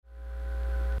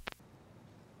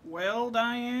Well,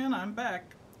 Diane, I'm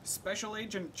back. Special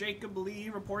Agent Jacob Lee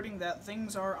reporting that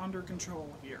things are under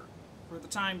control here. For the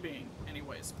time being,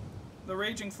 anyways. The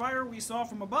raging fire we saw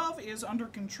from above is under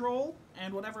control,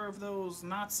 and whatever of those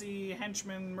Nazi,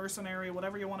 henchmen, mercenary,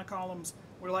 whatever you want to call them,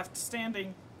 were left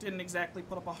standing didn't exactly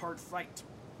put up a hard fight.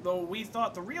 Though we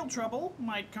thought the real trouble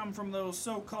might come from those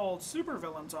so-called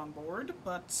supervillains on board,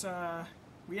 but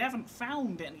we haven't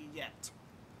found any yet.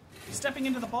 Stepping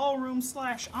into the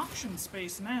ballroom/auction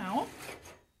space now.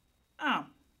 Oh,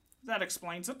 that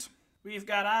explains it. We've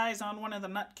got eyes on one of the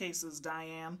nutcases,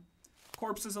 Diane.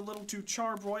 Corpse is a little too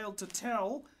charbroiled to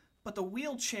tell, but the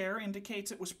wheelchair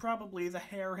indicates it was probably the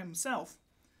Herr himself.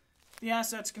 The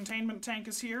asset's containment tank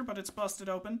is here, but it's busted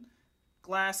open.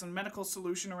 Glass and medical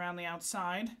solution around the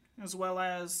outside, as well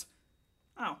as...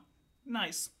 oh,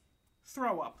 nice.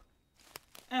 Throw up.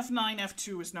 F9,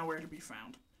 F2 is nowhere to be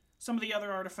found. Some of the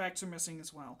other artifacts are missing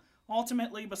as well.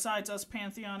 Ultimately, besides us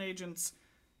Pantheon agents,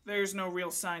 there's no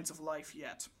real signs of life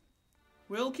yet.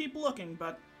 We'll keep looking,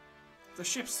 but the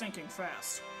ship's sinking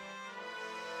fast.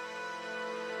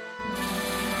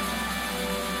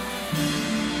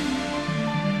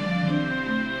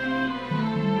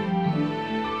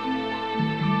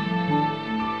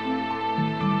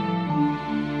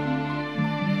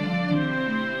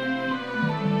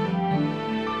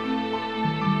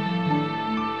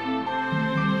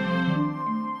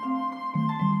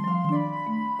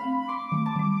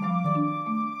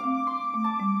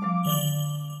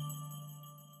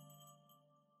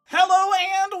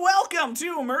 Welcome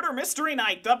to Murder Mystery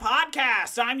Night, the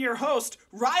podcast. I'm your host,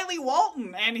 Riley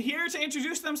Walton, and here to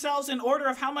introduce themselves in order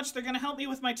of how much they're going to help me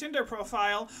with my Tinder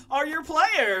profile are your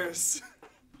players.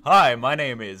 Hi, my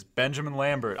name is Benjamin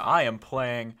Lambert. I am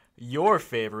playing your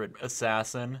favorite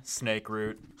assassin, Snake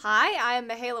Root. Hi, I am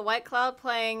Mihaela Whitecloud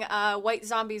playing White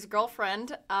Zombie's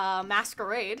girlfriend,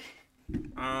 Masquerade.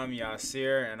 I'm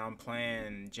Yasir, and I'm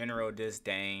playing General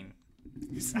Disdain.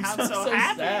 You sound so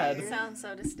happy. Sad. You sound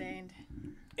so disdained.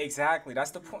 Exactly,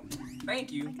 that's the point. Thank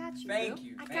you. I got you, Thank boo.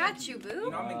 you. I Thank got you, boo.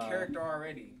 You know, I'm in character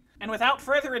already. And without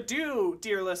further ado,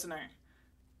 dear listener,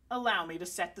 allow me to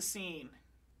set the scene.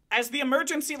 As the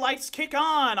emergency lights kick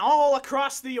on all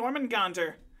across the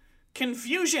Jormungandr,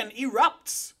 confusion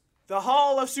erupts. The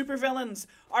Hall of Supervillains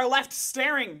are left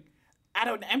staring at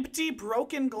an empty,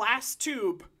 broken glass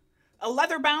tube, a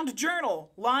leather-bound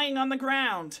journal lying on the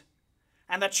ground,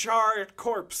 and the charred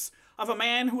corpse of a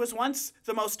man who was once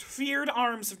the most feared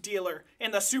arms dealer in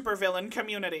the supervillain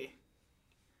community.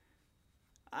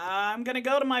 I'm gonna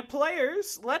go to my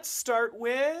players. Let's start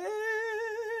with...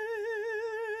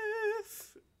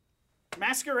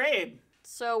 Masquerade.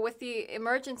 So with the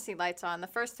emergency lights on, the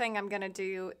first thing I'm going to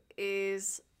do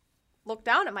is look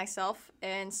down at myself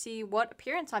and see what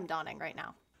appearance I'm donning right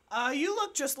now. You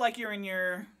look just like you're in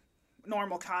your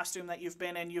normal costume that you've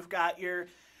been in. You've got your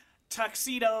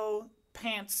tuxedo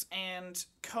pants and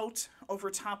coat over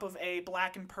top of a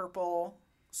black and purple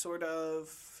sort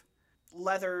of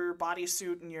leather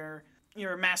bodysuit, and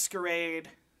your masquerade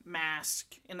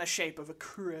mask in the shape of a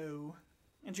crow,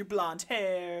 and your blonde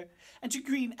hair, and your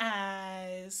green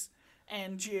eyes,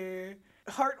 and your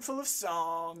heart full of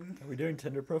song. Are we doing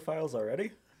Tinder profiles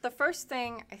already? The first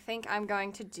thing I think I'm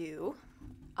going to do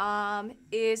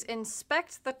is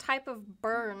inspect the type of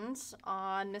burns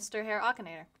on Mr. Herr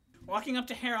Aukinator. Walking up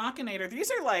to Herr Aukinator,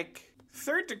 these are like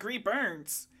third-degree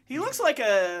burns. He looks like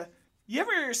a... You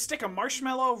ever stick a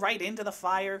marshmallow right into the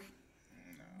fire?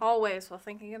 Always while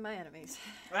thinking of my enemies.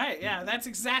 Right, yeah, that's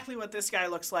exactly what this guy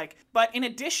looks like. But in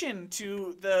addition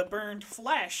to the burned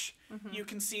flesh, you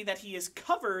can see that he is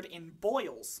covered in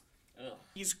boils. Ugh.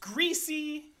 He's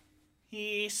greasy.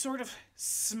 He sort of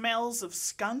smells of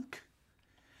skunk.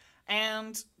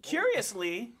 And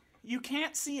curiously, you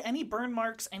can't see any burn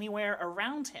marks anywhere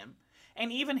around him.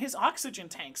 And even his oxygen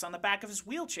tanks on the back of his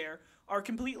wheelchair are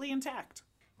completely intact.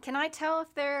 Can I tell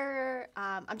if they're...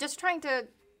 I'm just trying to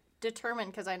determine,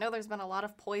 because I know there's been a lot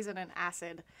of poison and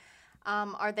acid.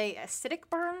 Are they acidic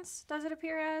burns, does it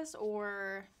appear as,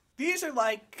 or... These are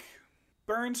like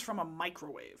burns from a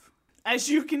microwave. As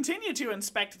you continue to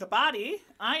inspect the body,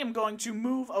 I am going to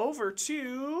move over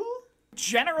to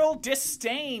General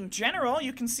Disdain. General,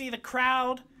 you can see the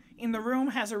crowd in the room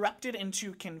has erupted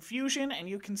into confusion, and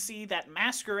you can see that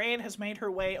Masquerade has made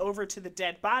her way over to the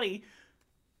dead body.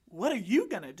 What are you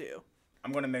gonna do?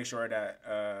 I'm going to make sure that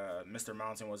Mr.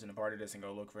 Mountain wasn't a part of this and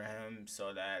go look for him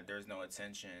so that there's no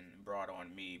attention brought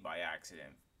on me by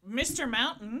accident. Mr.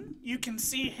 Mountain, you can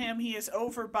see him. He is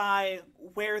over by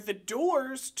where the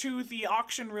doors to the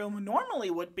auction room normally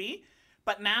would be,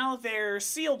 but now they're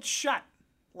sealed shut,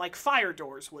 like fire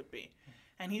doors would be.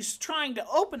 and he's trying to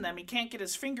open them. He can't get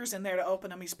his fingers in there to open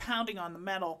them. He's pounding on the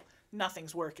metal.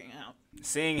 Nothing's working out.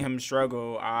 Seeing him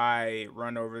struggle, I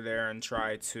run over there and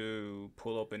try to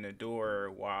pull open the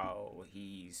door while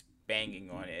he's banging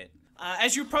on it.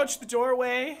 As you approach the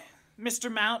doorway,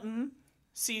 Mr. Mountain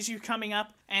sees you coming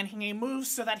up, and he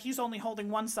moves so that he's only holding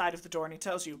one side of the door, and he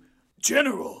tells you,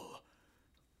 General,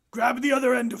 grab the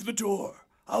other end of the door.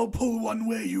 I'll pull one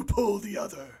way, you pull the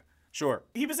other. Sure.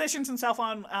 He positions himself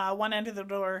on one end of the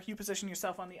door, you position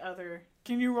yourself on the other.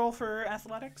 Can you roll for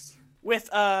athletics? With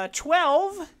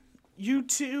 12, you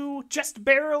two just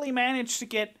barely manage to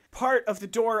get part of the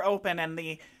door open, and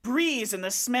the breeze and the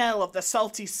smell of the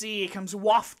salty sea comes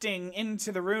wafting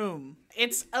into the room.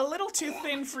 It's a little too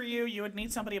thin for you. You would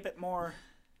need somebody a bit more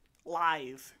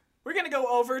live. We're going to go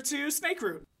over to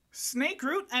Snakeroot.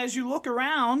 Snakeroot, as you look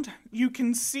around, you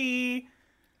can see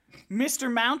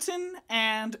Mr. Mountain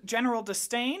and General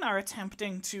Disdain are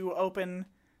attempting to open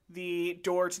the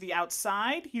door to the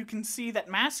outside. You can see that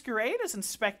Masquerade is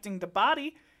inspecting the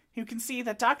body. You can see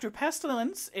that Dr.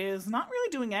 Pestilence is not really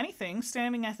doing anything,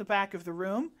 standing at the back of the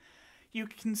room. You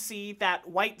can see that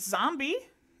White Zombie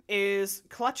is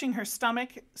clutching her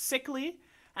stomach sickly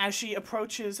as she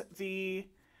approaches the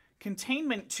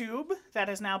containment tube that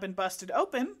has now been busted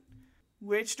open.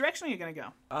 Which direction are you going to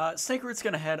go? Sacred's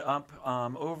going to head up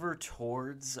over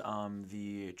towards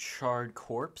the charred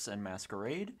corpse and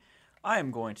Masquerade. I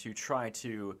am going to try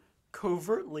to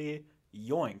covertly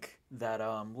yoink that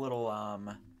little,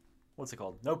 what's it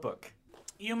called? Notebook.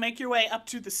 You make your way up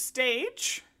to the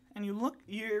stage, and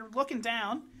you're looking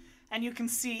down, and you can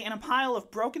see in a pile of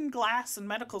broken glass and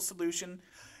medical solution,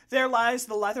 there lies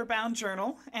the leather-bound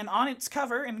journal, and on its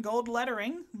cover, in gold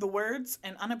lettering, the words,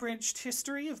 An Unabridged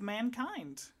History of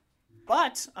Mankind.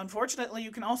 But, unfortunately,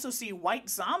 you can also see White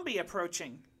Zombie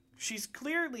approaching. She's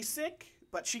clearly sick,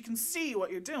 but she can see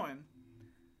what you're doing.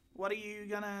 What are you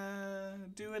gonna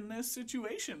do in this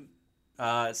situation?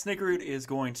 Snakeroot is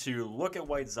going to look at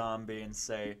White Zombie and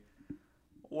say,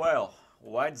 Well,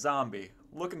 White Zombie,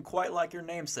 looking quite like your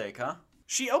namesake, huh?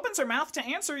 She opens her mouth to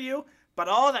answer you, but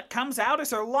all that comes out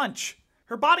is her lunch.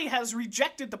 Her body has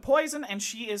rejected the poison, and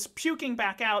she is puking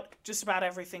back out just about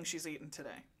everything she's eaten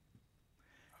today.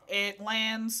 It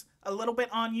lands a little bit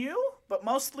on you, but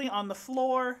mostly on the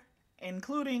floor,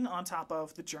 including on top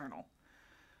of the journal.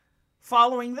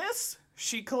 Following this,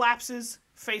 she collapses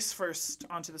face first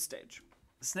onto the stage.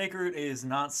 Snakeroot is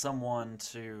not someone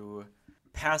to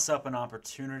pass up an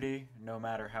opportunity, no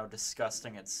matter how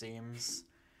disgusting it seems.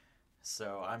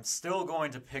 So I'm still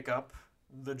going to pick up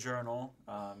the journal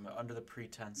under the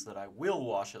pretense that I will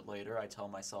wash it later. I tell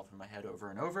myself in my head over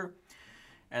and over.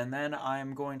 And then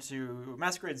I'm going to...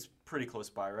 Masquerade's pretty close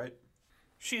by, right?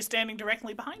 She's standing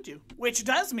directly behind you, which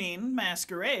does mean,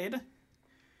 Masquerade,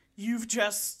 you've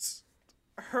just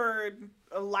heard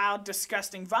a loud,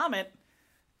 disgusting vomit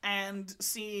and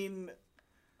seen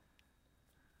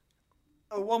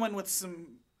a woman with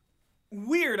some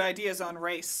weird ideas on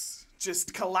race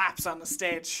just collapse on the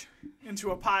stage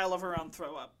into a pile of her own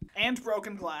throw up and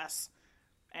broken glass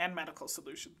and medical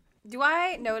solution. Do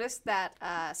I notice that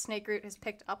Snakeroot has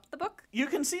picked up the book? You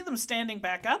can see them standing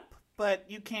back up, but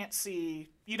you can't see...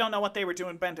 You don't know what they were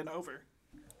doing bending over.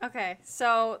 Okay,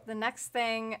 so the next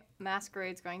thing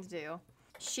Masquerade's going to do,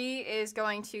 she is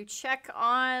going to check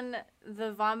on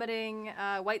the vomiting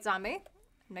White Zombie,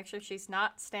 make sure she's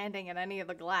not standing in any of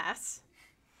the glass.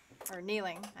 Or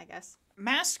kneeling, I guess.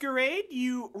 Masquerade,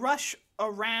 you rush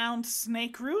around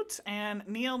Snakeroot and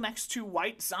kneel next to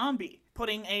White Zombie.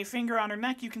 Putting a finger on her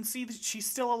neck, you can see that she's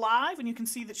still alive, and you can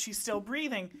see that she's still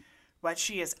breathing, but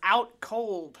she is out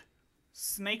cold.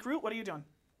 Snakeroot, what are you doing?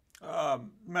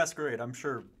 Masquerade, I'm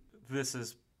sure this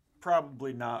is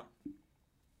probably not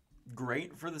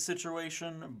great for the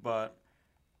situation, but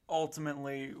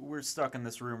ultimately, we're stuck in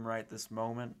this room right this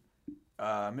moment.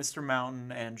 Mr.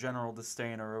 Mountain and General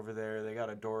Disdain are over there. They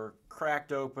got a door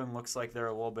cracked open. Looks like they're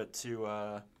a little bit too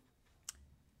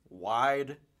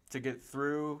wide to get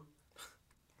through.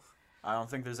 I don't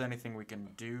think there's anything we can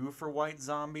do for White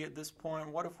Zombie at this point.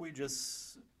 What if we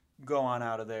just go on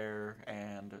out of there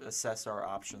and assess our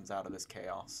options out of this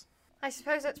chaos? I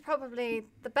suppose that's probably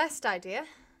the best idea.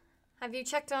 Have you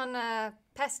checked on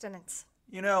Pestilence?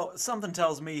 You know, something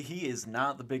tells me he is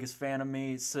not the biggest fan of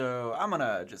me, so I'm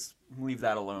gonna just leave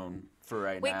that alone for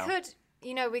right now.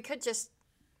 We could just,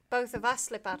 both of us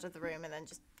slip out of the room and then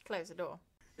just close the door.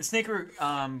 Snaker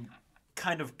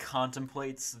kind of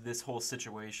contemplates this whole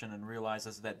situation and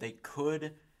realizes that they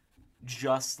could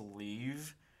just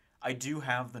leave. I do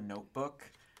have the notebook,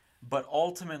 but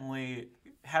ultimately,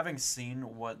 having seen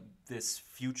what this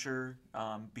future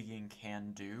being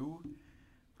can do,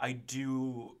 I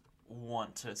do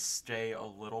want to stay a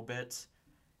little bit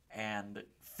and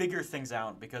figure things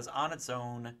out, because on its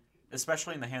own,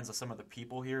 especially in the hands of some of the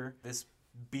people here, this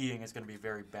being is going to be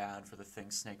very bad for the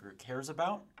things Snake Root cares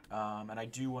about. And I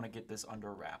do want to get this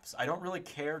under wraps. I don't really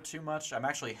care too much. I'm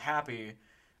actually happy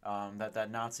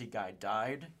that Nazi guy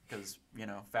died, because, you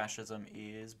know, fascism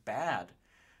is bad.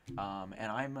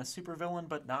 And I'm a supervillain,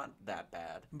 but not that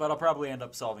bad. But I'll probably end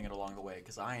up solving it along the way,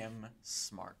 because I am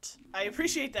smart. I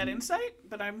appreciate that insight,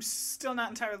 but I'm still not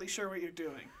entirely sure what you're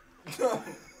doing.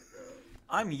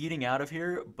 I'm yeeting out of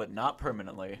here, but not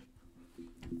permanently.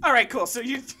 All right, cool. So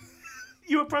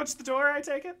you approach the door, I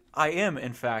take it? I am,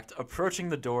 in fact, approaching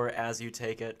the door as you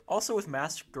take it, also with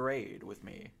Masquerade with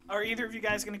me. Are either of you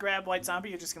guys going to grab White Zombie?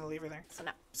 You're just going to leave her there? So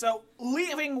no. So,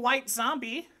 leaving White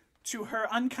Zombie to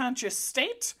her unconscious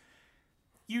state,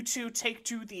 you two take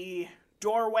to the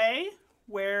doorway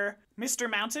where Mr.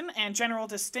 Mountain and General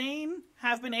Disdain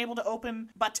have been able to open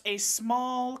but a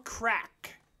small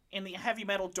crack in the heavy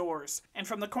metal doors. And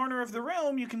from the corner of the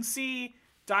room, you can see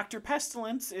Dr.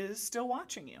 Pestilence is still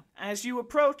watching you. As you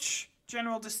approach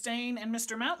General Disdain and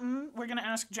Mr. Mountain, we're going to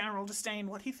ask General Disdain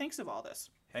what he thinks of all this.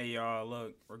 Hey, y'all,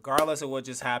 look, regardless of what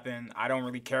just happened, I don't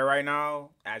really care right now,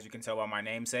 as you can tell by my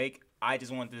namesake. I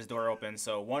just want this door open,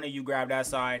 so one of you grab that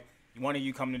side, one of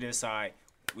you come to this side,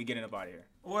 we get in up out of here.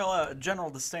 Well, General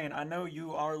Disdain, I know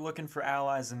you are looking for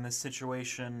allies in this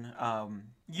situation.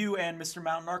 You and Mr.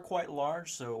 Mountain are quite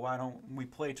large, so why don't we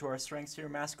play to our strengths here?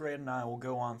 Masquerade and I will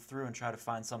go on through and try to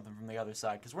find something from the other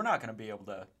side, because we're not going to be able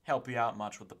to help you out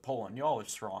much with the pulling. Y'all are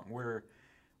strong.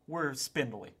 We're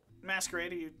spindly.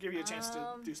 Masquerade, you give you a chance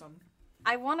to do something.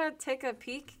 I want to take a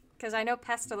peek, because I know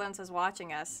Pestilence is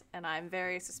watching us, and I'm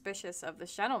very suspicious of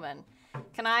this gentleman.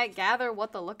 Can I gather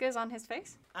what the look is on his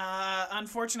face?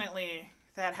 Unfortunately,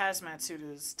 that hazmat suit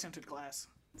is tinted glass.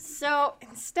 So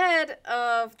instead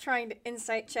of trying to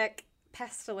insight check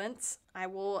Pestilence, I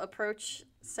will approach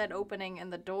said opening in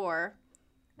the door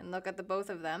and look at the both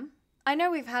of them. I know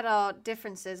we've had our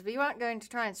differences, but you aren't going to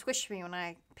try and squish me when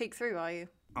I peek through, are you?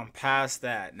 I'm past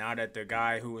that, now that the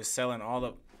guy who was selling all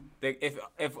the...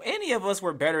 If any of us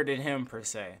were better than him, per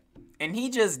se, and he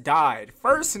just died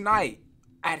first night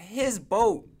at his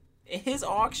boat, in his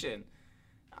auction,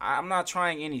 I'm not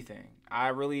trying anything.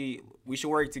 We should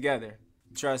work together.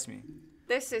 Trust me.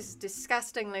 This is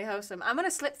disgustingly wholesome. I'm going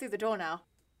to slip through the door now.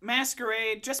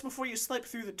 Masquerade, just before you slip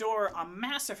through the door, a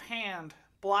massive hand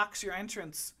blocks your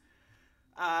entrance.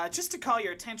 Just to call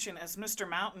your attention as Mr.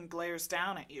 Mountain glares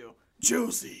down at you.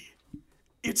 Josie,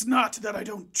 it's not that I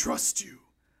don't trust you.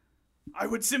 I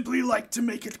would simply like to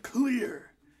make it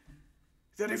clear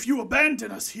that if you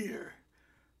abandon us here,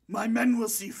 my men will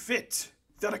see fit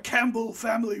that a Campbell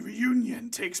family reunion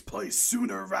takes place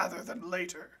sooner rather than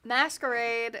later.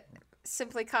 Masquerade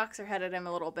simply cocks her head at him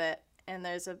a little bit, and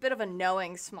there's a bit of a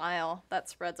knowing smile that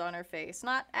spreads on her face.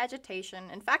 Not agitation.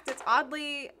 In fact, it's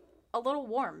oddly a little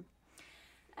warm.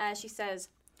 As she says,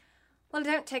 well,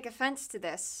 don't take offense to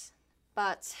this,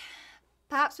 but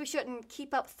perhaps we shouldn't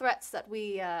keep up threats that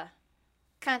we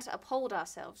can't uphold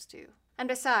ourselves to. And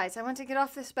besides, I want to get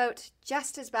off this boat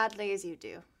just as badly as you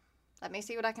do. Let me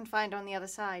see what I can find on the other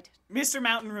side. Mr.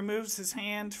 Mountain removes his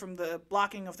hand from the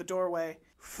blocking of the doorway.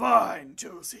 Fine,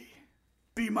 Josie.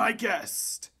 Be my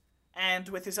guest. And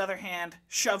with his other hand,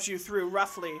 shoves you through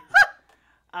roughly.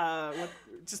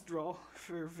 Just roll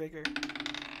for vigor.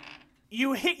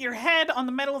 You hit your head on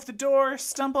the metal of the door,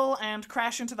 stumble, and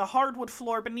crash into the hardwood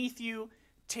floor beneath you,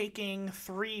 taking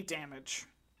 3 damage.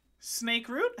 Snake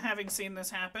Root, having seen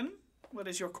this happen, what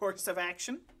is your course of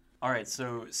action? All right,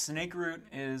 so Snake Root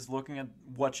is looking at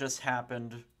what just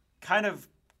happened, kind of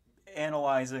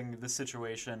analyzing the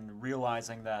situation,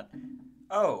 realizing that,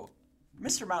 oh,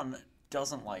 Mr. Mountain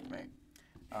doesn't like me.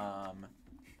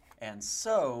 And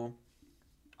so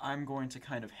I'm going to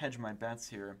kind of hedge my bets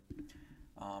here.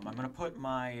 I'm going to put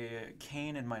my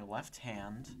cane in my left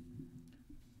hand,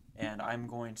 and I'm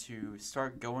going to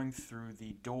start going through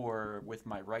the door with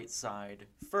my right side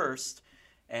first,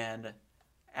 and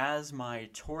as my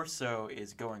torso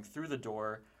is going through the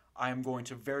door, I'm going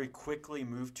to very quickly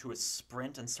move to a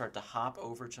sprint and start to hop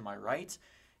over to my right,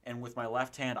 and with my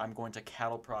left hand, I'm going to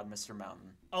cattle prod Mr.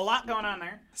 Mountain. A lot going on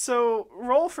there. So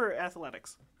roll for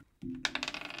athletics.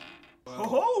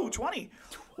 Oh, 20.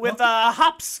 With a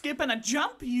hop, skip, and a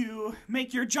jump, you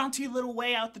make your jaunty little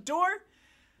way out the door,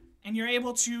 and you're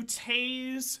able to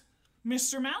tase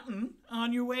Mr. Mountain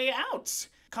on your way out,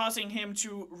 causing him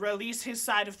to release his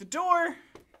side of the door,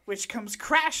 which comes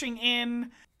crashing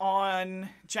in on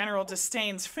General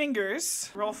Disdain's fingers.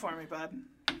 Roll for me, bud.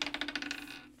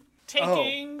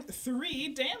 Taking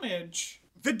 3 damage.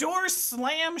 The door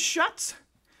slams shut,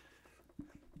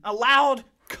 a loud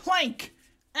clank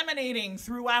emanating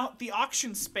throughout the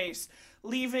auction space,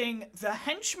 leaving the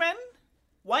henchman,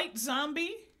 White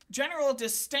Zombie, General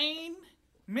Disdain,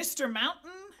 Mr.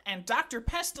 Mountain, and Dr.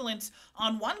 Pestilence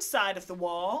on one side of the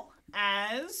wall,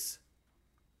 as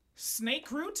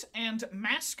Snake Root and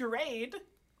Masquerade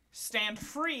stand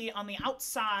free on the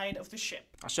outside of the ship.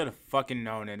 I should have fucking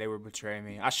known it. They would betray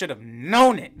me. I should have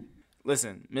known it.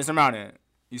 Listen, Mr. Mountain,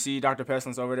 you see Dr.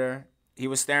 Pestilence over there? He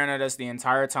was staring at us the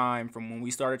entire time from when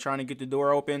we started trying to get the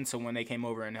door open to when they came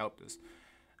over and helped us.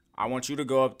 I want you to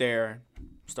go up there,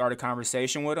 start a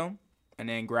conversation with him, and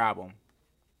then grab him.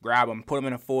 Grab him, put him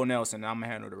in a full Nelson, and I'm going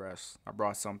to handle the rest. I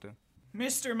brought something.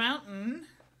 Mr. Mountain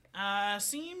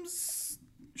seems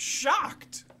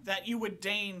shocked that you would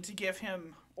deign to give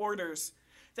him orders,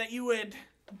 that you would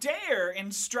dare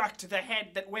instruct the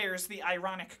head that wears the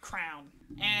ironic crown.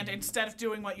 And instead of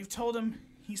doing what you've told him,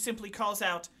 he simply calls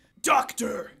out,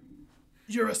 Doctor,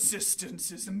 your assistance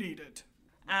is needed.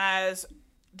 As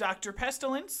Dr.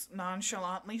 Pestilence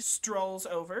nonchalantly strolls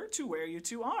over to where you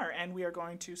two are, and we are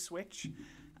going to switch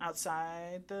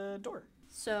outside the door.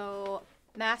 So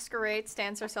Masquerade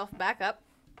stands herself back up,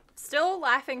 still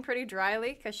laughing pretty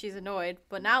dryly because she's annoyed,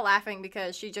 but now laughing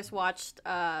because she just watched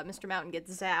Mr. Mountain get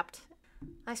zapped.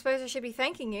 I suppose I should be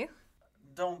thanking you.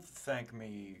 Don't thank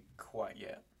me quite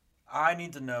yet. I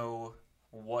need to know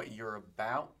what you're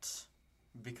about,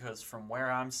 because from where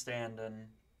I'm standing,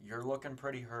 you're looking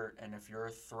pretty hurt, and if you're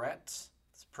a threat,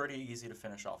 it's pretty easy to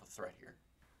finish off a threat here.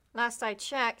 Last I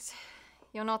checked,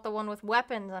 you're not the one with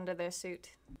weapons under their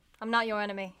suit. I'm not your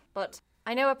enemy, but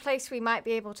I know a place we might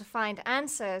be able to find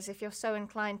answers if you're so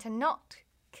inclined to not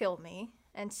kill me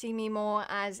and see me more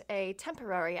as a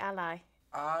temporary ally.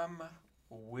 I'm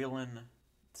willing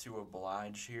to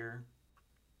oblige here,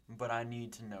 but I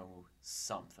need to know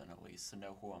something at least to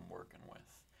know who I'm working with.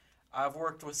 I've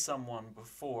worked with someone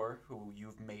before who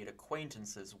you've made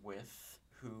acquaintances with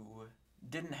who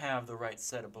didn't have the right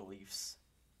set of beliefs,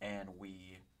 and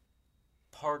we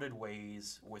parted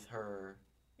ways with her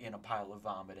in a pile of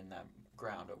vomit in that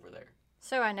ground over there.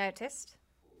 So I noticed.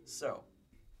 So,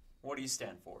 what do you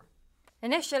stand for?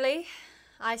 Initially,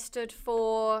 I stood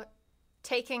for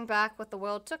taking back what the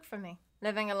world took from me,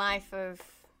 living a life of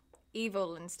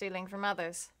evil and stealing from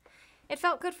others. It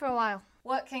felt good for a while.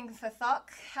 Working for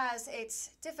Thok has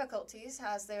its difficulties,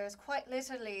 as there is quite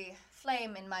literally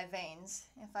flame in my veins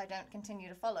if I don't continue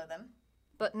to follow them.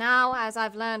 But now, as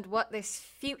I've learned what this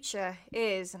future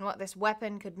is and what this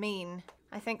weapon could mean,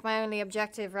 I think my only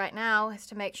objective right now is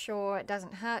to make sure it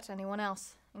doesn't hurt anyone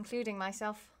else, including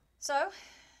myself. So,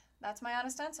 that's my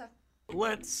honest answer.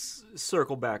 Let's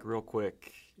circle back real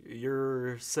quick.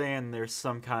 You're saying there's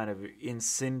some kind of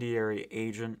incendiary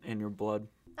agent in your blood?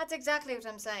 That's exactly what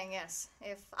I'm saying, yes.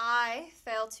 If I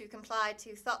fail to comply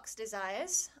to Thok's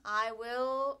desires, I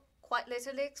will quite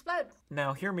literally explode.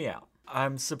 Now, hear me out.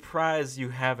 I'm surprised you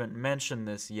haven't mentioned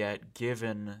this yet,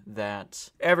 given that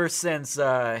ever since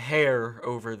Hair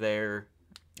over there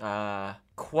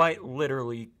quite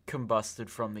literally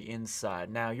combusted from the inside.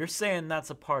 Now, you're saying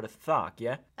that's a part of Thok,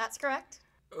 yeah? That's correct.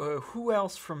 Who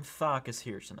else from Thok is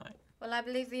here tonight? Well, I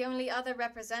believe the only other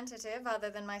representative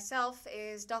other than myself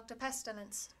is Dr.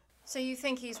 Pestilence. So you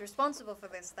think he's responsible for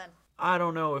this, then? I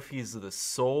don't know if he's the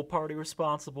sole party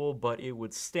responsible, but it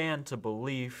would stand to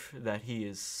belief that he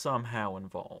is somehow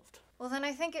involved. Well, then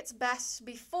I think it's best,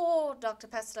 before Dr.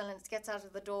 Pestilence gets out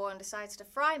of the door and decides to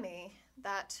fry me,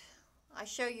 that I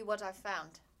show you what I've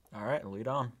found. All right, lead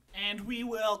on. And we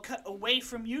will cut away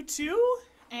from you two,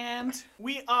 and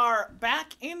we are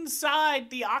back inside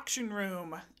the auction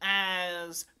room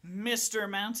as Mr.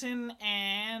 Mountain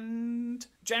and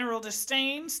General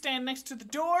Disdain stand next to the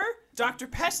door. Dr.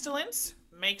 Pestilence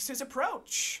makes his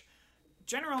approach.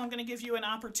 General, I'm going to give you an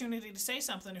opportunity to say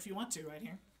something if you want to right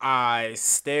here. I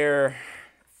stare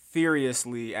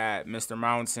furiously at Mr.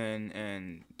 Mountain,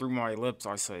 and through my lips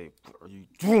I say, "What are you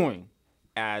doing?"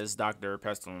 as Dr.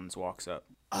 Pestilence walks up.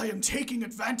 I am taking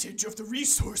advantage of the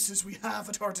resources we have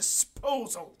at our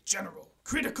disposal, General.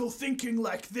 Critical thinking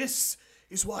like this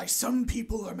is why some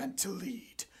people are meant to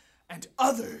lead, and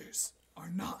others are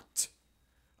not.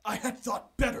 I had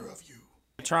thought better of you.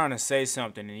 I'm trying to say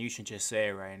something, and you should just say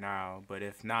it right now, but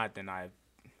if not, then I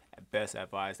at best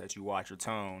advise that you watch your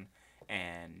tone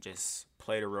and just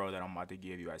play the role that I'm about to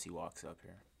give you as he walks up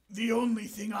here. The only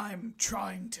thing I'm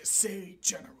trying to say,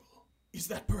 General, is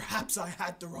that perhaps I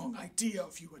had the wrong idea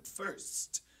of you at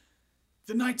first.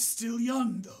 The night's still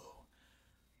young, though.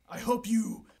 I hope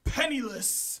you,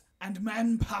 penniless and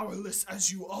man-powerless as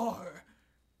you are,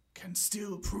 can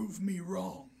still prove me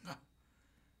wrong.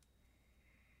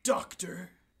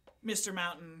 Doctor, Mr.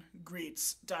 Mountain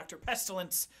greets Dr.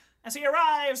 Pestilence as he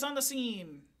arrives on the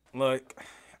scene. Look,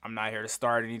 I'm not here to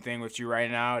start anything with you right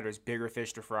now. There's bigger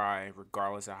fish to fry,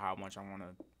 regardless of how much I want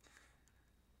to.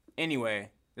 Anyway,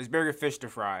 there's bigger fish to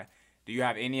fry. Do you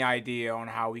have any idea on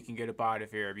how we can get up out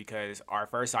of here? Because our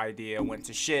first idea went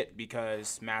to shit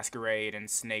because Masquerade and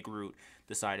Snake Root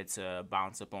decided to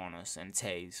bounce up on us and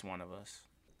tase one of us.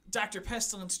 Dr.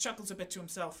 Pestilence chuckles a bit to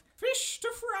himself. Fish to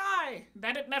fry!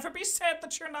 Let it never be said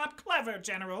that you're not clever,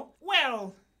 General.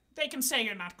 Well, they can say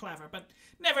you're not clever, but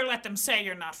never let them say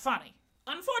you're not funny.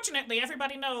 Unfortunately,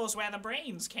 everybody knows where the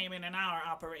brains came in our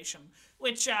operation.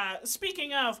 Which,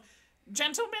 speaking of,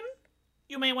 gentlemen,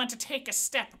 you may want to take a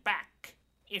step back,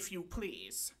 if you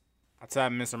please. I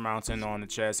tap Mr. Mountain on the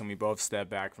chest and we both step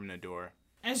back from the door.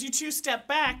 As you two step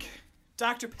back,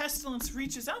 Dr. Pestilence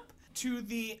reaches up to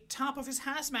the top of his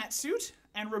hazmat suit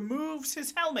and removes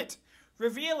his helmet,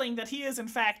 revealing that he is, in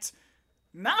fact,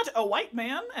 not a white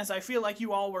man, as I feel like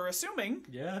you all were assuming.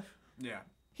 Yeah. Yeah.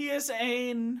 He is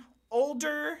an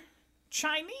older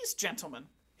Chinese gentleman.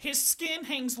 His skin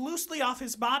hangs loosely off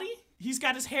his body. He's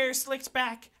got his hair slicked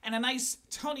back and a nice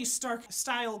Tony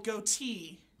Stark-style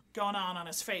goatee going on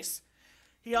his face.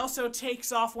 He also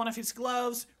takes off one of his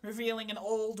gloves, revealing an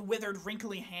old, withered,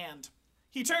 wrinkly hand.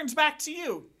 He turns back to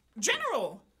you.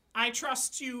 General, I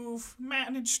trust you've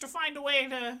managed to find a way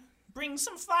to bring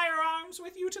some firearms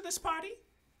with you to this party?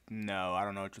 No, I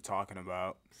don't know what you're talking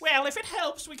about. Well, if it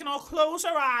helps, we can all close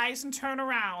our eyes and turn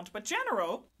around. But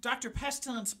General, Dr.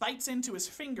 Pestilence bites into his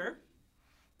finger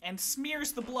and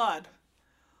smears the blood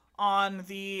on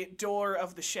the door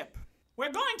of the ship.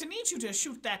 We're going to need you to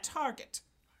shoot that target.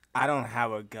 I don't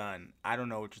have a gun. I don't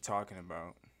know what you're talking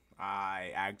about.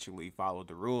 I actually followed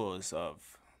the rules of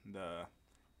the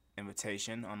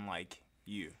invitation, unlike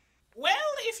you. Well,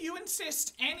 if you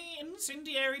insist, any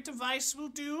incendiary device will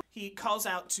do. He calls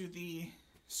out to the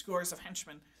scores of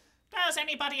henchmen. Does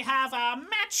anybody have a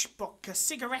matchbook, a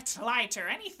cigarette lighter,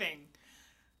 anything?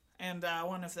 And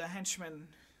one of the henchmen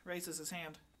raises his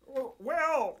hand.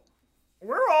 Well,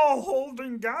 we're all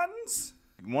holding guns.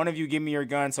 One of you give me your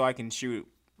gun so I can shoot.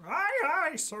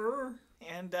 Aye, sir.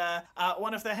 And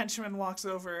one of the henchmen walks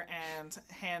over and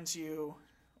hands you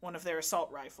one of their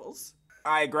assault rifles.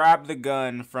 I grab the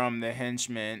gun from the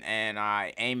henchman and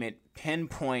I aim it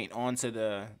pinpoint onto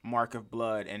the mark of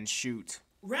blood and shoot.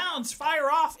 Rounds fire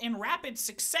off in rapid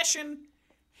succession,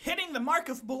 hitting the mark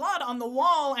of blood on the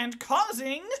wall and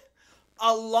causing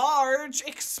a large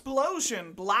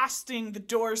explosion, blasting the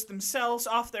doors themselves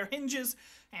off their hinges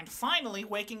and finally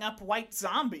waking up White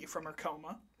Zombie from her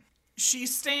coma. She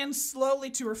stands slowly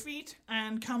to her feet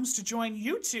and comes to join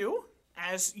you two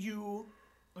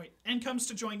and comes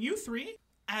to join you three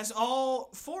as all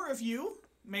four of you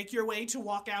make your way to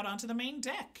walk out onto the main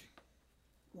deck,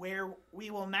 where we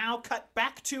will now cut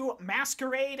back to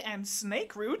Masquerade and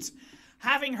Snake Root.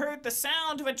 Having heard the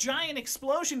sound of a giant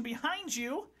explosion behind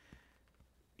you,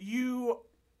 you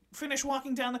finish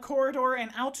walking down the corridor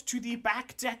and out to the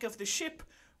back deck of the ship,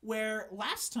 where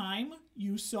last time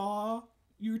you saw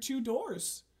your two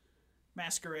doors.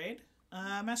 Masquerade,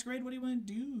 what do you want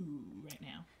to do right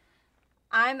now?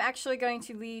 I'm actually going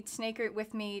to lead Snakeroot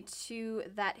with me to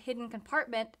that hidden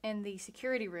compartment in the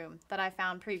security room that I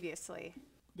found previously.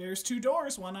 There's two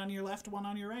doors, one on your left, one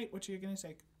on your right. What are you going to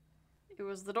take? It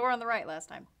was the door on the right last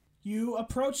time. You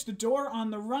approach the door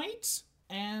on the right,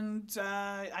 and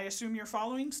I assume you're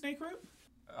following Snakeroot?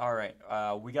 All right,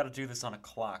 we got to do this on a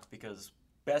clock because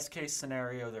best case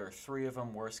scenario, there are 3 of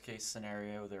them. Worst case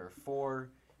scenario, there are 4,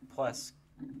 plus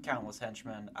countless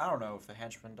henchmen. I don't know if the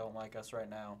henchmen don't like us right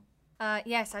now.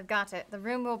 Yes, I've got it. The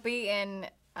room we'll be in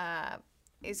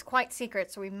is quite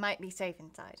secret, so we might be safe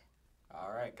inside.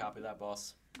 All right, copy that,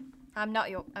 boss. I'm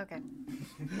not your... Okay.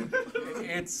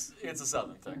 It's a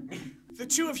southern thing. The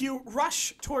two of you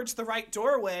rush towards the right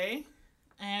doorway,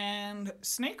 and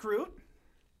Snakeroot,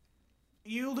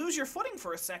 you lose your footing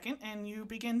for a second, and you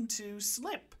begin to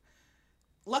slip.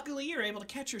 Luckily, you're able to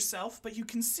catch yourself, but you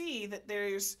can see that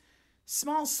there's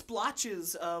small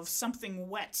splotches of something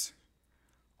wet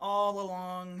all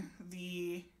along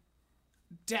the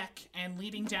deck and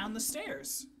leading down the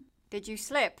stairs. Did you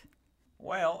slip?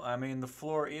 Well, I mean, the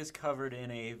floor is covered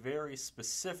in a very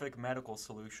specific medical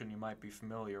solution you might be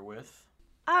familiar with.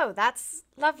 Oh, that's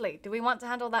lovely. Do we want to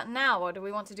handle that now, or do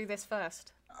we want to do this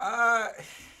first?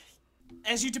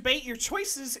 As you debate your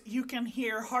choices, you can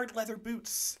hear hard leather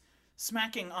boots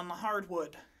smacking on the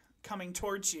hardwood coming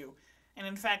towards you, and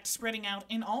in fact spreading out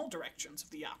in all directions of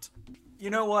the yacht. You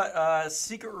know what?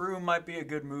 Secret room might be a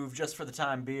good move just for the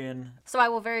time being. So I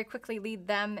will very quickly lead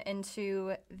them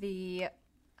into the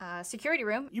security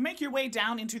room. You make your way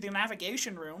down into the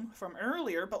navigation room from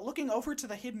earlier, but looking over to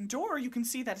the hidden door, you can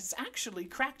see that it's actually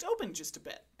cracked open just a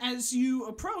bit. As you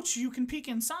approach, you can peek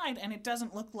inside, and it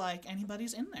doesn't look like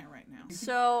anybody's in there right now.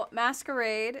 So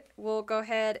Masquerade will go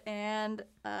ahead and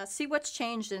see what's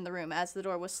changed in the room as the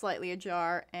door was slightly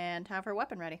ajar and have her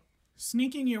weapon ready.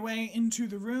 Sneaking your way into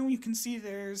the room, you can see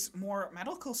there's more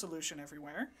medical solution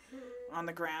everywhere on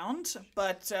the ground,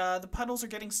 but the puddles are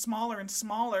getting smaller and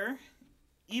smaller.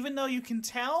 Even though you can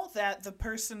tell that the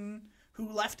person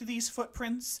who left these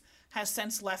footprints has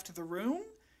since left the room,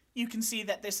 you can see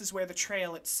that this is where the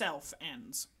trail itself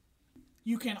ends.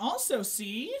 You can also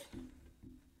see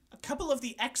a couple of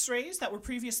the x-rays that were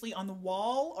previously on the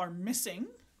wall are missing.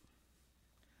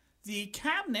 The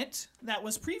cabinet that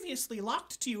was previously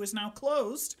locked to you is now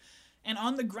closed, and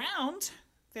on the ground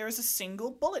there is a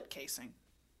single bullet casing.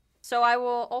 So I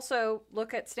will also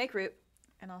look at Snakeroot,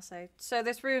 and I'll say, so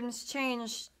this room's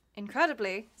changed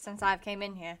incredibly since I've came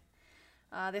in here.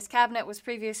 This cabinet was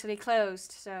previously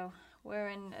closed, so we're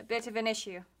in a bit of an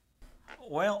issue.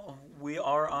 Well, we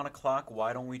are on a clock.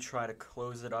 Why don't we try to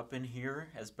close it up in here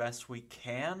as best we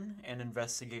can and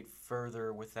investigate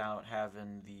further without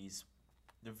having these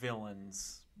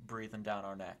villains breathing down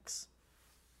our necks?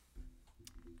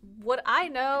 Would I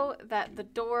know that the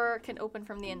door can open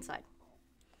from the inside?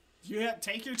 Yeah,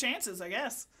 take your chances, I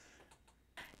guess.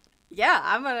 Yeah,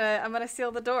 I'm gonna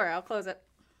seal the door. I'll close it.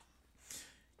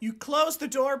 You close the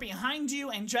door behind you,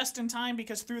 and just in time,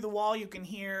 because through the wall you can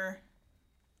hear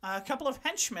a couple of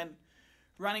henchmen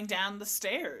running down the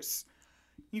stairs.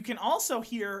 You can also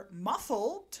hear,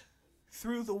 muffled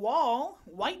through the wall,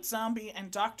 White Zombie and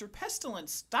Dr.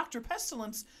 Pestilence. Dr.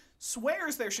 Pestilence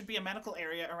swears there should be a medical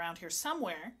area around here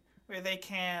somewhere where they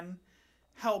can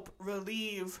help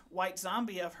relieve White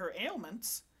Zombie of her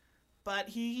ailments, but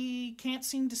he can't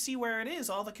seem to see where it is.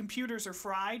 All the computers are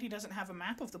fried. He doesn't have a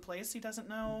map of the place. He doesn't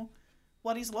know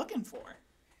what he's looking for.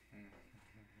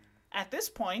 At this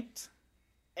point,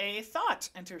 a thought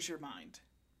enters your mind.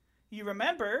 You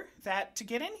remember that to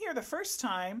get in here the first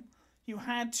time, you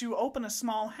had to open a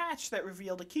small hatch that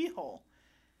revealed a keyhole.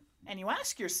 And you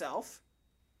ask yourself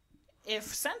if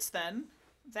since then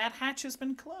that hatch has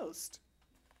been closed.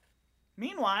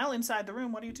 Meanwhile, inside the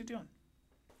room, what are you two doing?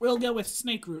 We'll go with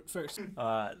Snakeroot first.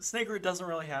 Snakeroot doesn't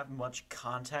really have much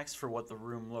context for what the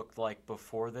room looked like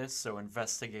before this, so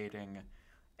investigating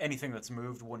anything that's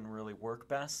moved wouldn't really work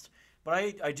best. But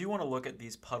I do want to look at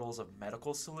these puddles of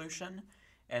medical solution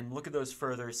and look at those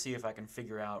further, see if I can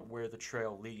figure out where the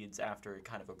trail leads after it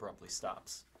kind of abruptly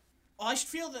stops. Well, I should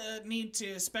feel the need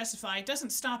to specify it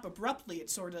doesn't stop abruptly,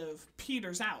 it sort of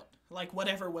peters out, like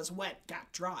whatever was wet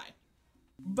got dry.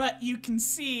 But you can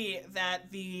see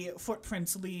that the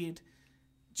footprints lead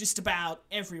just about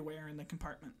everywhere in the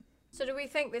compartment. So do we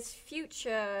think this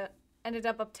future ended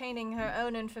up obtaining her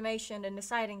own information and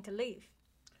deciding to leave?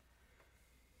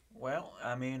 Well,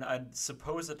 I mean, I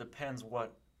suppose it depends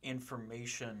what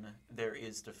information there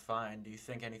is to find. Do you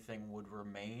think anything would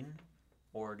remain,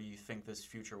 or do you think this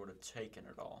future would have taken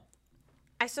it all?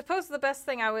 I suppose the best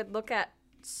thing I would look at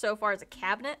so far is a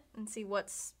cabinet and see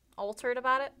what's altered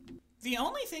about it. The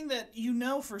only thing that you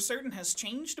know for certain has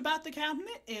changed about the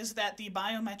cabinet is that the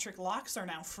biometric locks are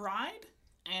now fried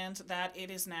and that it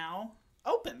is now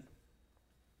open.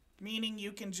 Meaning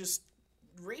you can just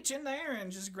reach in there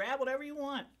and just grab whatever you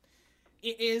want.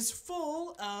 It is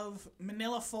full of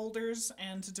manila folders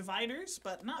and dividers,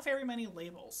 but not very many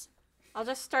labels. I'll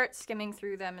just start skimming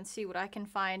through them and see what I can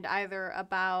find either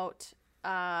about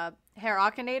Herr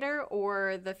Aukinator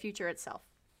or the future itself.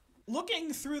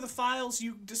 Looking through the files,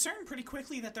 you discern pretty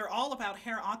quickly that they're all about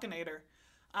Herr Aukinator.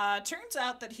 Turns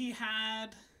out that he had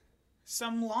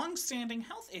some long-standing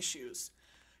health issues.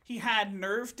 He had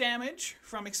nerve damage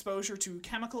from exposure to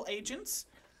chemical agents,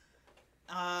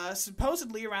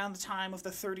 supposedly around the time of the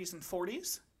 30s and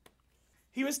 40s.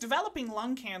 He was developing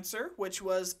lung cancer, which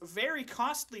was very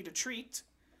costly to treat.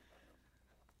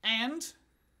 And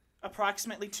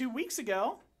approximately 2 weeks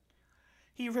ago,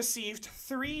 he received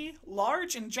 3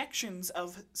 large injections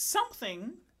of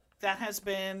something that has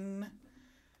been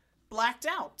blacked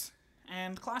out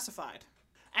and classified.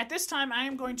 At this time, I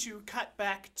am going to cut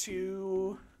back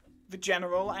to the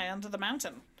general and the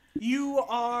mountain. You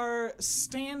are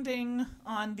standing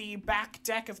on the back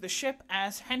deck of the ship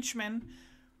as henchmen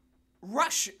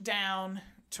rush down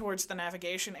towards the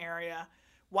navigation area.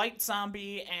 White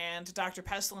Zombie and Dr.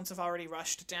 Pestilence have already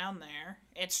rushed down there.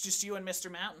 It's just you and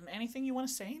Mr. Mountain. Anything you want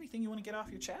to say? Anything you want to get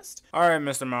off your chest? All right,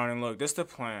 Mr. Mountain, look, this is the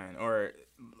plan. Or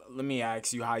let me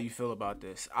ask you how you feel about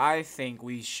this. I think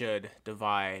we should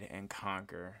divide and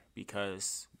conquer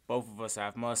because both of us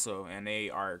have muscle and they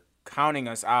are counting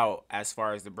us out as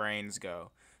far as the brains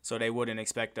go. So they wouldn't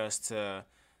expect us to,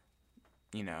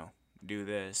 do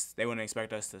this. They wouldn't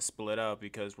expect us to split up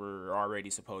because we're already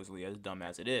supposedly as dumb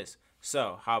as it is.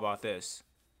 So how about this?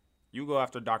 You go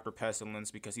after Dr.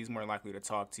 Pestilence because he's more likely to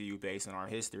talk to you based on our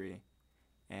history.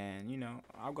 And,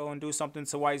 I'll go and do something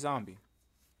to White Zombie.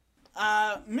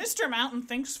 Mr. Mountain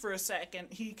thinks for a second.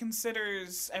 He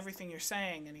considers everything you're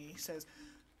saying, and he says,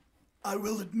 I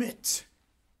will admit,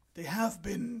 they have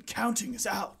been counting us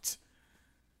out,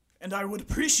 and I would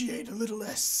appreciate a little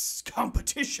less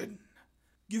competition.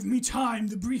 Give me time,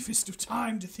 the briefest of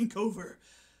time, to think over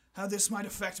how this might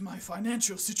affect my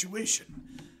financial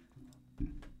situation.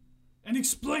 And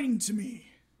explain to me,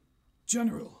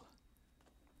 General,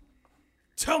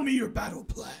 tell me your battle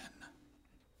plan.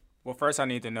 Well, first I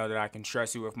need to know that I can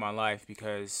trust you with my life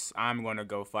because I'm going to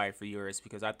go fight for yours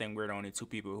because I think we're the only two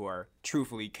people who are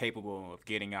truthfully capable of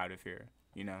getting out of here,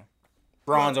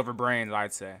 Bronze over brains,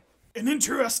 I'd say. An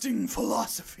interesting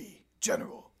philosophy,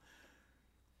 General.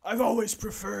 I've always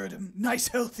preferred a nice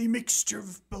healthy mixture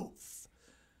of both.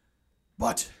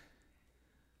 But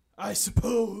I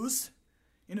suppose,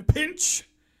 in a pinch,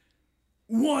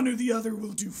 one or the other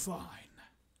will do fine.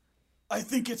 I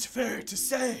think it's fair to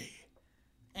say.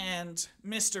 and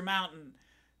Mr. Mountain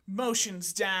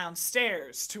motions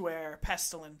downstairs to where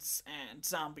Pestilence and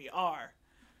Zombie are.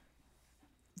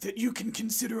 That you can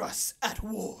consider us at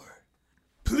war.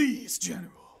 Please,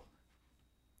 General,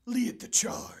 lead the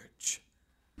charge.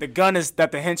 The gun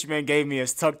that the henchman gave me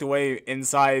is tucked away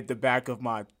inside the back of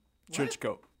my trench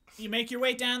coat. You make your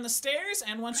way down the stairs,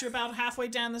 and once you're about halfway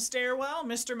down the stairwell,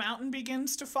 Mr. Mountain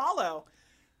begins to follow.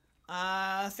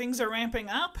 Things are ramping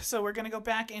up, so we're going to go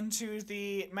back into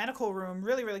the medical room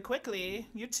really, really quickly.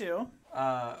 You two.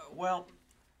 Well,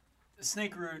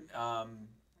 Snake Root,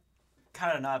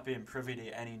 kind of not being privy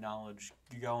to any knowledge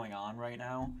going on right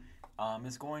now,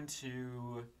 is going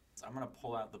to... I'm going to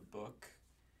pull out the book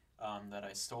that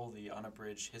I stole, the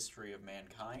unabridged history of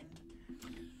mankind.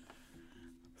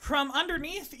 From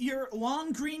underneath your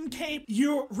long green cape,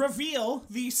 you reveal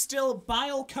the still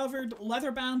bile-covered,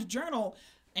 leather-bound journal,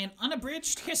 An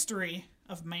Unabridged History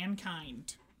of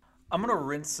Mankind. I'm going to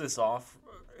rinse this off.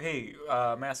 Hey,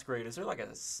 Masquerade, is there like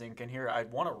a sink in here? I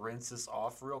want to rinse this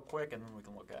off real quick, and then we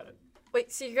can look at it.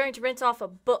 Wait, so you're going to rinse off a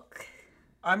book?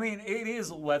 I mean, it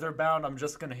is leather-bound. I'm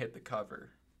just going to hit the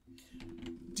cover.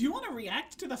 Do you want to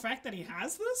react to the fact that he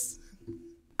has this?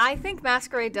 I think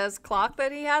Masquerade does clock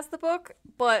that he has the book,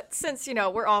 but since,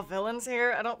 we're all villains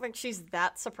here, I don't think she's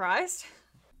that surprised.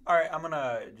 All right, I'm going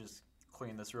to just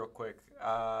clean this real quick.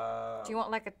 Do you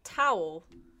want, like, a towel?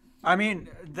 I mean,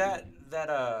 that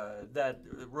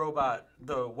robot,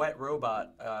 the wet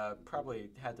robot, probably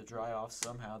had to dry off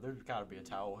somehow. There's got to be a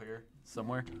towel here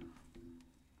somewhere.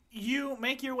 You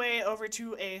make your way over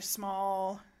to a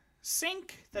small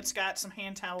sink that's got some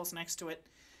hand towels next to it,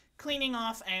 cleaning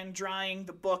off and drying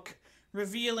the book,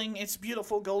 revealing its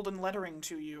beautiful golden lettering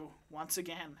to you once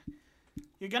again.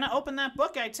 You're gonna open that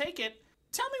book, I take it.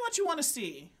 Tell me what you want to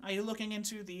see. Are you looking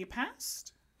into the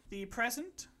past, the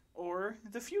present, or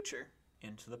the future?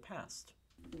 Into the past.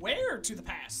 Where to the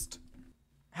past?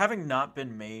 Having not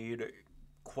been made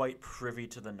quite privy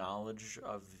to the knowledge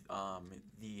of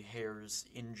the hare's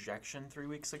injection 3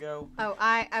 weeks ago. Oh,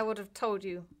 I would have told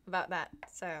you about that,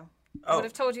 so... I would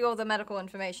have told you all the medical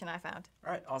information I found.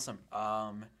 All right, awesome.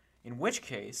 In which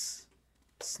case,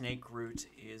 Snake Root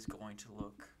is going to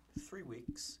look 3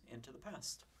 weeks into the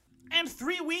past. And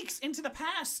 3 weeks into the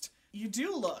past, you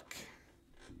do look.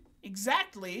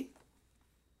 Exactly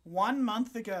 1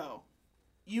 month ago.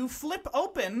 You flip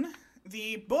open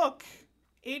the book.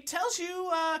 It tells you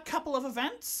a couple of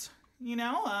events,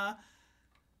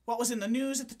 what was in the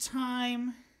news at the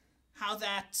time, how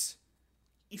that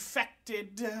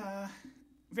affected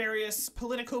various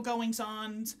political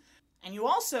goings-ons. And you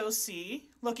also see,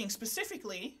 looking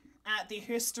specifically at the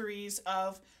histories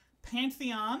of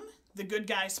Pantheon, the good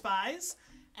guy spies,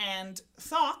 and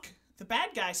Thok, the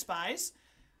bad guy spies,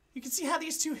 you can see how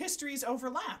these two histories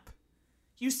overlap.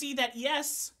 You see that,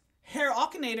 yes, Herr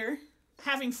Aukinator,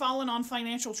 having fallen on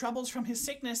financial troubles from his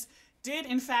sickness, did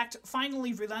in fact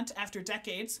finally relent after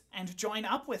decades and join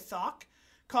up with Thok,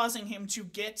 causing him to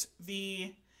get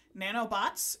the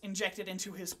nanobots injected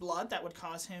into his blood that would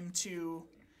cause him to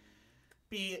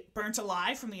be burnt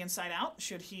alive from the inside out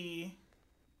should he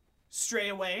stray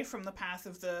away from the path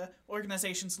of the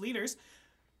organization's leaders.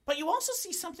 But you also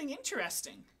see something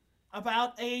interesting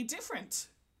about a different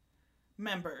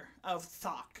member of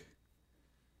Thok.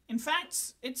 In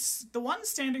fact, it's the one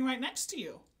standing right next to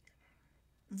you.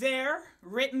 There,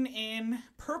 written in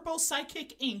purple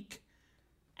psychic ink,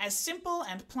 as simple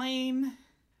and plain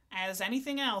as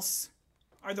anything else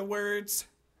are the words,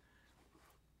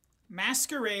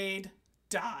 Masquerade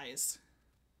dies.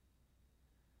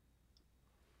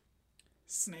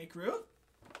 Snake Root,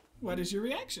 what is your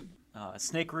reaction?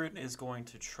 Snake Root is going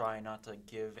to try not to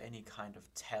give any kind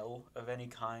of tell of any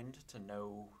kind to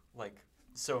know,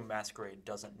 so Masquerade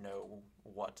doesn't know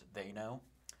what they know.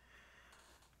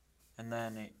 And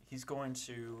then he's going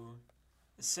to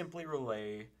simply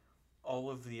relay all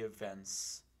of the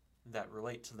events that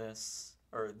relate to this,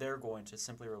 or they're going to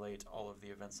simply relate all of the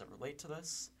events that relate to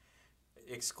this,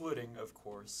 excluding, of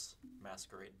course,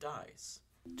 Masquerade dies.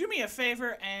 Do me a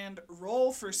favor and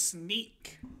roll for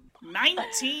sneak.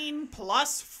 19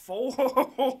 plus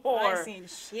 4. I've seen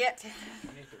shit.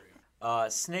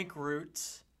 Snake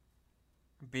Root,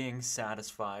 being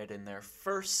satisfied in their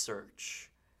first search,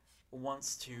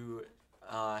 wants to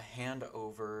hand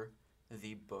over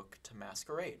the book to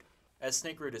Masquerade. As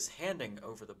Snake Root is handing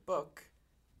over the book,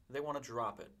 they want to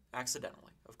drop it,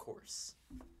 accidentally, of course.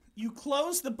 You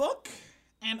close the book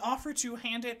and offer to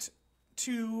hand it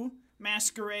to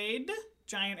Masquerade,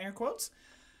 giant air quotes,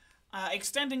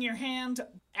 extending your hand,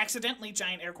 accidentally,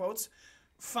 giant air quotes,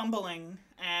 fumbling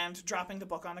and dropping the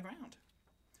book on the ground.